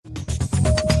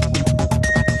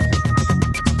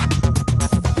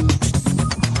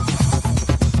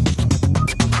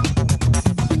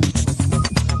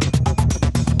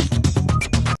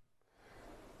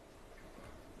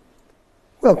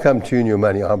Welcome to In Your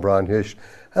Money. I'm Brian Hirsch,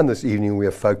 and this evening we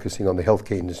are focusing on the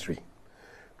healthcare industry.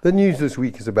 The news this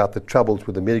week is about the troubles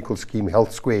with the medical scheme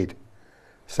Health Squared.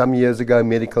 Some years ago,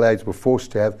 medical aids were forced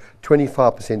to have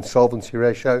 25% solvency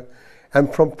ratio,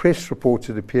 and from press reports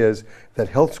it appears that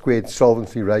Health Squared's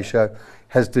solvency ratio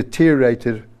has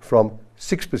deteriorated from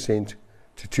 6%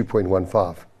 to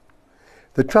 2.15.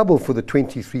 The trouble for the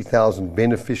 23,000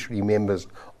 beneficiary members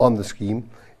on the scheme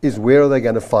is where are they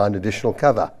going to find additional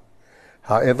cover?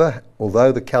 However,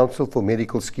 although the Council for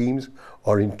Medical Schemes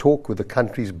are in talk with the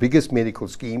country's biggest medical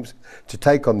schemes to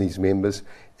take on these members,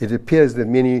 it appears that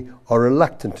many are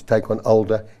reluctant to take on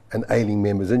older and ailing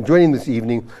members. And joining this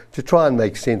evening to try and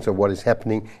make sense of what is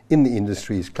happening in the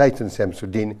industry is Clayton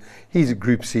Samsudeen. He's a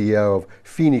Group CEO of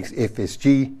Phoenix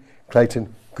FSG.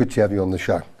 Clayton, good to have you on the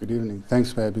show. Good evening.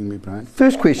 Thanks for having me, Brian.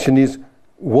 First question is,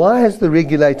 why has the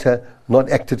regulator not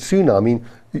acted sooner? I mean,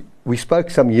 we spoke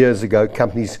some years ago,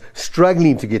 companies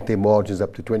struggling to get their margins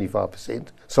up to 25%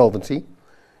 solvency.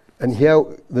 And here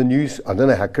the news, I don't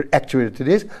know how accurate it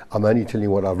is, I'm only telling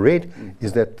you what I've read,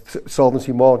 is that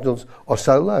solvency margins are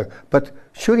so low. But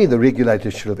surely the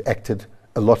regulator should have acted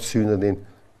a lot sooner than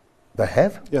they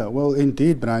have? Yeah, well,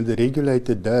 indeed, Brian, the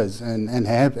regulator does and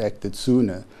have acted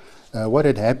sooner. What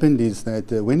had happened is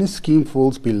that when a scheme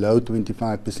falls below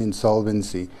 25%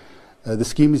 solvency, the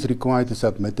scheme is required to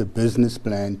submit a business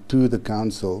plan to the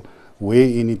council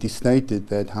wherein it is stated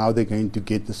that how they're going to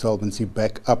get the solvency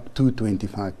back up to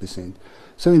 25%.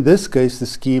 So in this case, the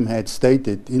scheme had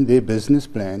stated in their business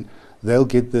plan they'll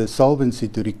get the solvency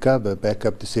to recover back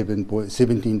up to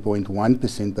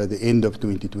 17.1% by the end of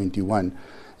 2021.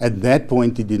 At that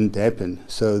point, it didn't happen,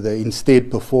 so they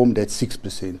instead performed at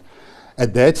 6%.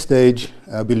 At that stage,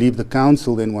 I believe the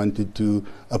council then wanted to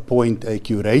appoint a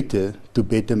curator to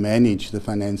better manage the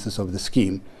finances of the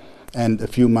scheme. And a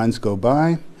few months go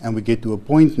by, and we get to a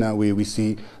point now where we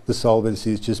see the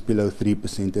solvency is just below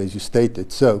 3%, as you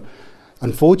stated. So,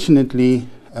 unfortunately,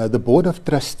 the Board of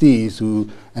Trustees, and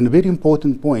a very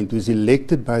important point, who's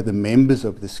elected by the members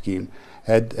of the scheme,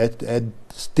 had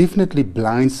definitely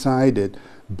blindsided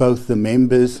both the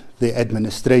members, the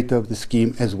administrator of the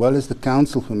scheme, as well as the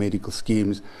Council for Medical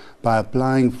Schemes by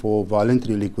applying for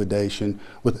voluntary liquidation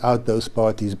without those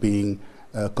parties being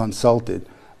consulted.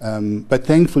 But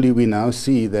thankfully we now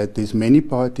see that there's many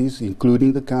parties,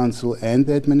 including the Council and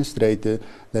the administrator,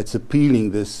 that's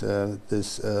appealing this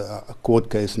court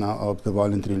case now of the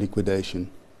voluntary liquidation.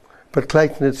 But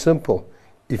Clayton, it's simple.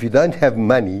 If you don't have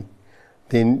money,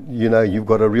 then you know you've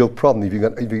got a real problem. If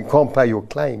you can't pay your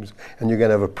claims, and you're going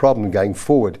to have a problem going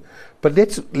forward. But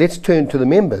let's turn to the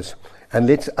members and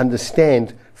let's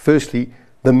understand firstly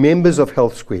the members of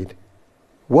Health Squared.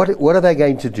 What are they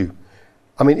going to do?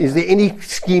 I mean, is there any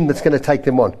scheme that's going to take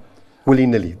them on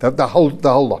willy-nilly? The whole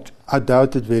lot. I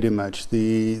doubt it very much.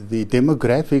 The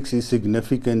demographics is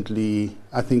significantly,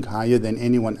 I think, higher than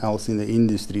anyone else in the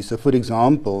industry. So, for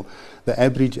example, the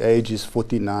average age is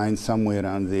 49, somewhere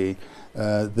around there.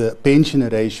 The pension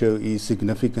ratio is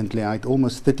significantly high,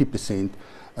 almost 30%.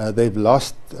 They've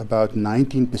lost about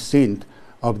 19%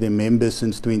 of their members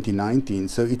since 2019.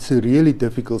 So it's a really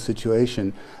difficult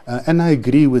situation. And I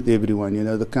agree with everyone. You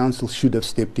know, the council should have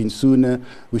stepped in sooner.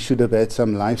 We should have had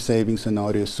some life-saving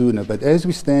scenario sooner. But as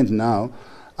we stand now,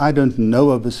 I don't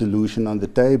know of a solution on the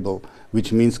table,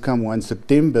 which means come 1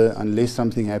 September, unless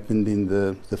something happened in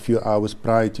the few hours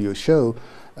prior to your show,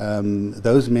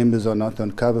 those members are not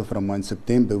on cover from 1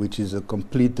 September, which is a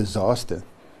complete disaster.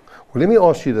 Well, let me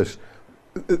ask you this.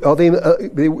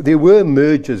 There were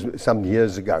mergers some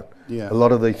years ago. Yeah. A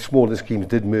lot of the smaller schemes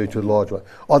did merge with large ones.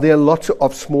 Are there lots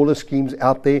of smaller schemes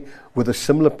out there with a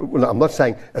similar, well, I'm not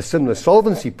saying a similar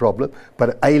solvency problem,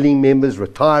 but ailing members,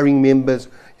 retiring members,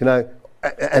 you know,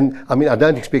 and I mean, I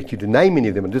don't expect you to name any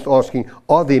of them. I'm just asking,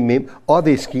 are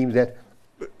there schemes that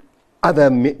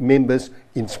other members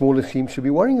in smaller schemes should be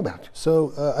worrying about?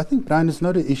 So I think, Brian, it's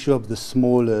not an issue of the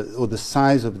smaller or the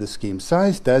size of the scheme.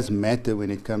 Size does matter when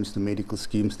it comes to medical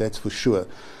schemes, that's for sure.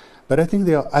 But I think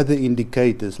there are other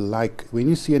indicators, like when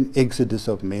you see an exodus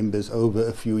of members over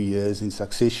a few years in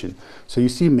succession. So you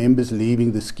see members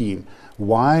leaving the scheme.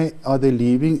 Why are they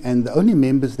leaving? And the only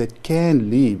members that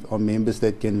can leave are members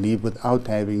that can leave without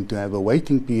having to have a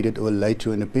waiting period or late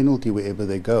join a penalty wherever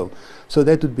they go. So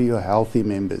that would be your healthy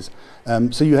members.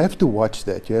 So you have to watch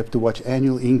that. You have to watch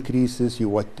annual increases.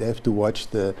 You have to watch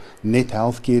the net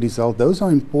healthcare result. Those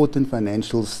are important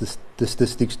financial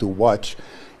statistics to watch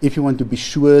if you want to be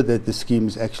sure that the scheme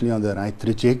is actually on the right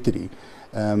trajectory.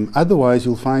 Otherwise,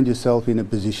 you'll find yourself in a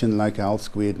position like Health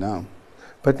Squared now.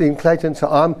 But then, Clayton, so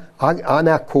I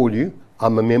now call you,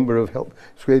 I'm a member of Health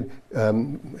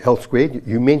Squared.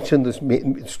 You mentioned this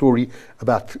story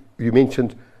about, you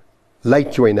mentioned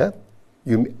late joiner,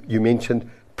 you mentioned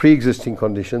pre-existing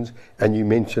conditions, and you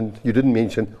didn't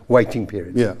mention waiting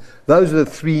periods. Yeah. Those are the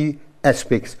three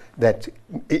aspects that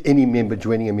any member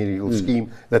joining a medical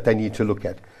scheme that they need to look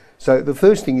at. So the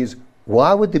first thing is,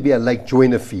 why would there be a late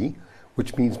joiner fee,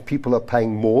 which means people are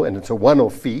paying more and it's a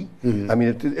one-off fee? I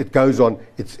mean, it goes on,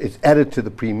 it's added to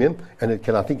the premium, and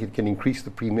I think it can increase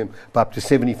the premium by up to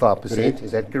 75%. Correct.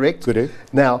 Is that correct? Correct.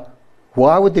 Now,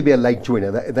 why would there be a late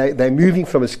joiner? They're moving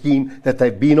from a scheme that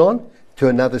they've been on to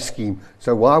another scheme.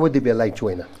 So why would there be a late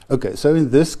joiner? Okay, so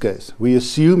in this case, we're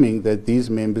assuming that these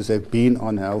members have been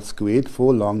on Health Squared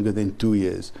for longer than 2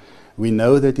 years. We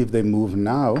know that if they move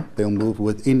now, they'll move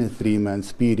within a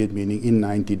 3-month period, meaning in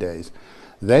 90 days.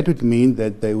 That would mean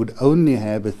that they would only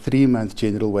have a 3-month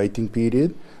general waiting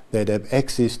period. They'd have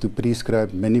access to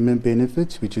prescribed minimum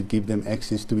benefits, which would give them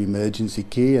access to emergency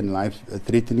care and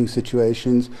life-threatening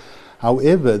situations.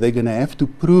 However, they're going to have to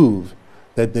prove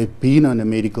that they've been on a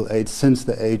medical aid since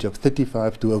the age of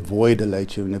 35 to avoid a late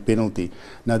joiner penalty.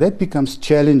 Now that becomes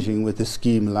challenging with a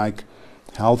scheme like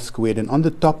Health Squared. And on the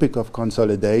topic of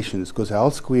consolidations, because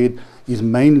Health Squared is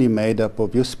mainly made up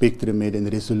of your SpectraMed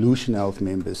and Resolution Health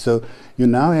members. So you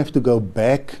now have to go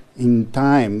back in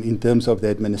time in terms of the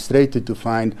administrator to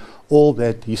find all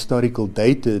that historical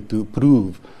data to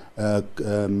prove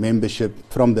membership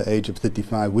from the age of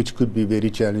 35, which could be very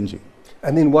challenging.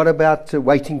 And then what about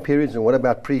waiting periods, and what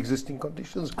about pre-existing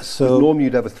conditions? So normally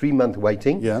you'd have a 3-month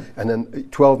waiting, Yeah. and then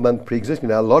 12-month pre-existing.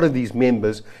 Now a lot of these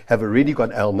members have already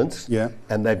got ailments, Yeah.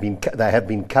 and they have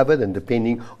been covered, and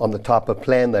depending on the type of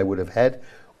plan they would have had,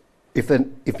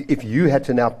 if you had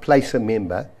to now place a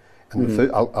member,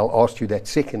 and I'll ask you that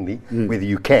secondly, whether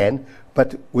you can,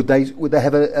 but would they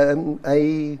have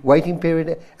a waiting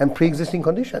period and pre-existing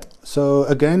condition? So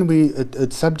again,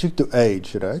 it's subject to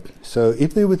age, right? So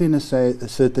if they're within a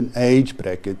certain age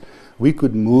bracket, we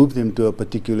could move them to a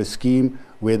particular scheme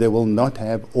where they will not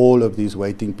have all of these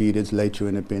waiting periods, late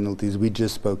joiner penalties we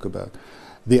just spoke about.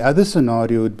 The other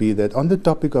scenario would be that on the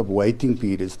topic of waiting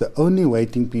periods, the only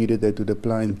waiting period that would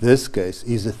apply in this case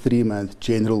is a 3-month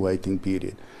general waiting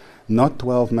period, not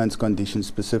 12 months condition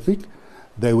specific.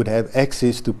 They would have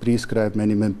access to prescribed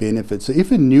minimum benefits. So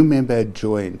if a new member had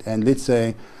joined, and let's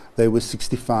say they were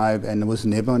 65 and was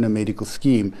never on a medical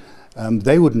scheme,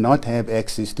 they would not have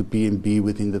access to PMB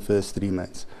within the first 3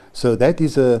 months. So that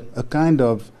is a kind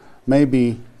of,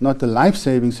 maybe not a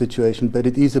life-saving situation, but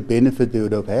it is a benefit they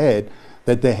would have had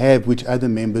that they have, which other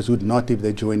members would not if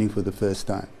they're joining for the first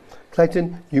time.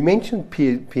 Clayton, you mentioned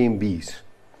PMBs,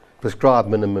 prescribed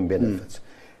minimum benefits.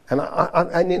 And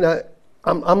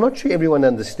I'm not sure everyone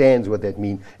understands what that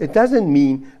means. It doesn't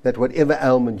mean that whatever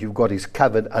ailment you've got is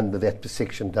covered under that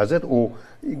section, does it? Or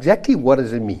exactly what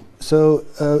does it mean? So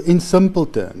in simple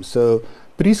terms, so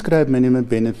prescribed minimum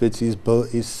benefits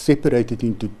is separated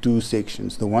into 2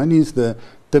 sections. The one is the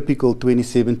typical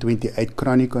 27, 28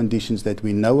 chronic conditions that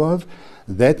we know of.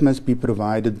 That must be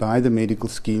provided by the medical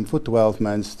scheme for 12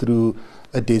 months through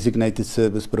a designated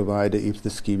service provider if the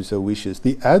scheme so wishes.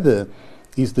 The other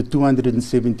is the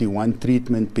 271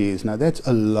 treatment pairs. Now that's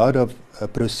a lot of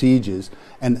procedures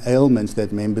and ailments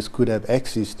that members could have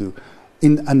access to.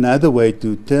 In another way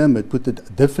to term it, put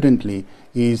it differently,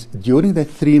 is during that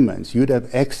 3 months you'd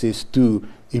have access to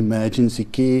emergency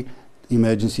care,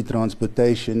 emergency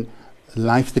transportation,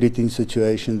 life-threatening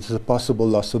situations, a possible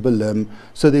loss of a limb.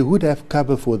 So they would have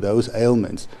cover for those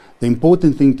ailments. The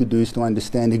important thing to do is to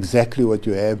understand exactly what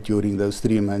you have during those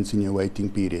 3 months in your waiting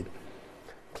period.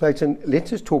 Clayton,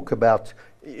 let's just talk about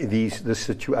this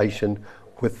situation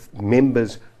with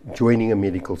members joining a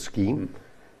medical scheme.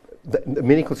 The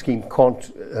medical scheme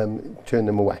can't turn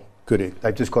them away. Correct.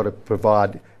 They've just got to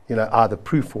provide, either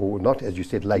proof or not, as you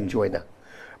said, late joiner.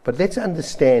 But let's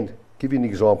understand, give you an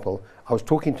example. I was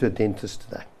talking to a dentist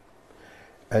today,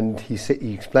 and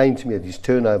he explained to me that his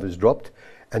turnover's dropped,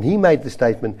 and he made the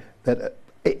statement that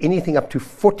anything up to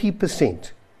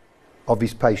 40% of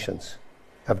his patients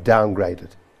have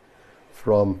downgraded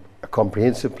from a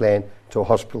comprehensive plan to a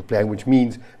hospital plan, which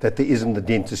means that there isn't the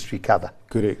dentistry cover.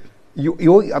 Correct.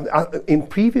 In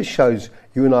previous shows,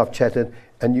 you and I have chatted,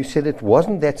 and you said it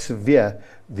wasn't that severe,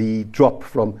 the drop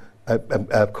from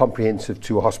a comprehensive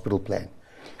to a hospital plan.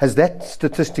 Has that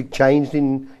statistic changed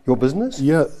in your business?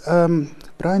 Yeah,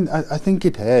 Brian, I think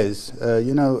it has.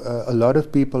 A lot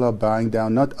of people are buying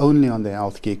down not only on their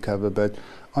healthcare cover, but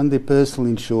on their personal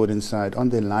insurance side, on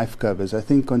their life covers. I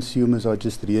think consumers are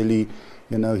just really,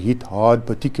 hit hard,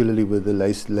 particularly with the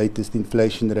latest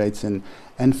inflation rates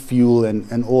and fuel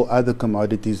and all other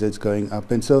commodities that's going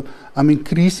up. And so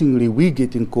increasingly we're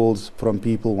getting calls from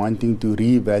people wanting to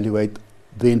reevaluate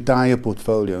the entire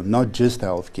portfolio, not just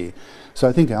healthcare. So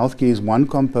I think healthcare is one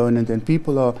component, and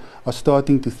people are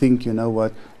starting to think,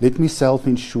 let me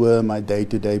self-insure my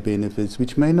day-to-day benefits,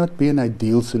 which may not be an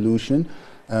ideal solution,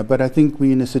 but I think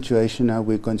we're in a situation now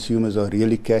where consumers are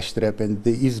really cash-strapped, and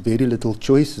there is very little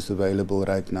choices available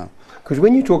right now. Because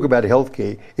when you talk about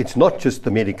healthcare, it's not just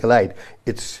the medical aid,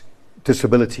 it's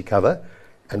disability cover.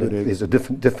 And there's a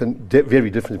very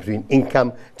difference between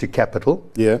income to capital,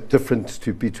 difference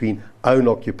between own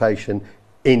occupation,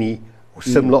 any or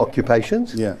similar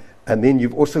occupations. And then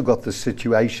you've also got the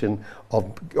situation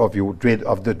of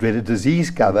the dreaded disease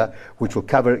cover, which will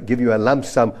give you a lump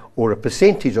sum or a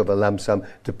percentage of a lump sum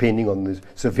depending on the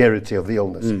severity of the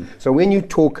illness. So when you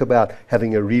talk about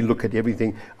having a relook at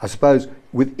everything, I suppose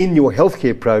within your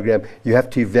healthcare program, you have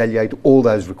to evaluate all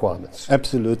those requirements.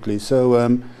 Absolutely.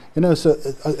 So,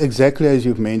 exactly as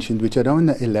you've mentioned, which I don't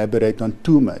want to elaborate on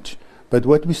too much, but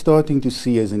what we're starting to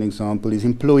see as an example is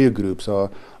employer groups are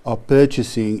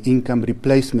purchasing income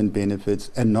replacement benefits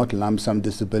and not lump sum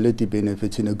disability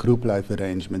benefits in a group life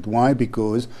arrangement. Why?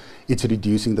 Because it's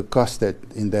reducing the cost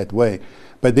in that way.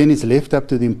 But then it's left up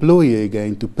to the employer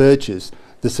again to purchase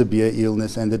the severe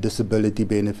illness and the disability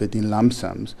benefit in lump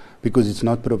sums because it's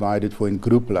not provided for in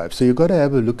group life. So you've got to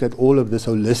have a look at all of this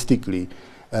holistically.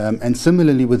 And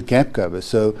similarly with gap cover.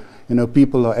 So,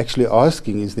 people are actually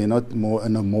asking, is there not a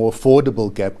more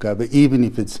affordable gap cover, even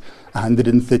if it's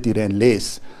 130 Rand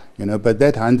less? But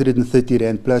that 130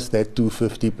 Rand plus that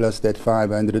 250 plus that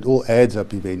 500 all adds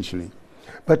up eventually.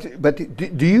 But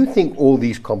do you think all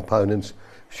these components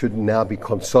should now be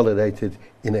consolidated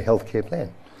in a healthcare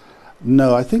plan?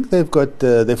 No, I think they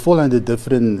fall under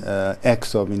different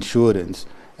acts of insurance.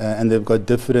 And they've got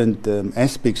different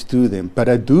aspects to them. But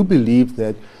I do believe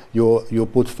that your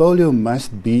portfolio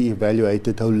must be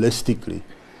evaluated holistically.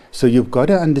 So you've got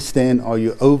to understand, are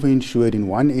you overinsured in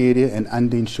one area and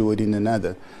underinsured in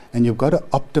another? And you've got to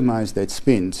optimize that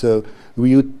spend. So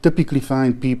we would typically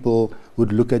find people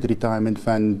would look at retirement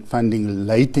funding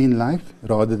later in life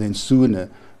rather than sooner.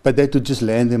 But that would just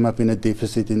land them up in a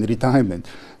deficit in retirement.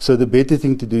 So the better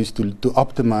thing to do is to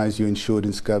optimize your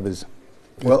insurance covers.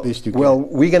 Well,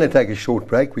 we're going to take a short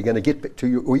break. We're going to get to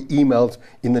your emails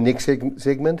in the next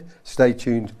segment. Stay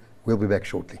tuned. We'll be back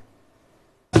shortly.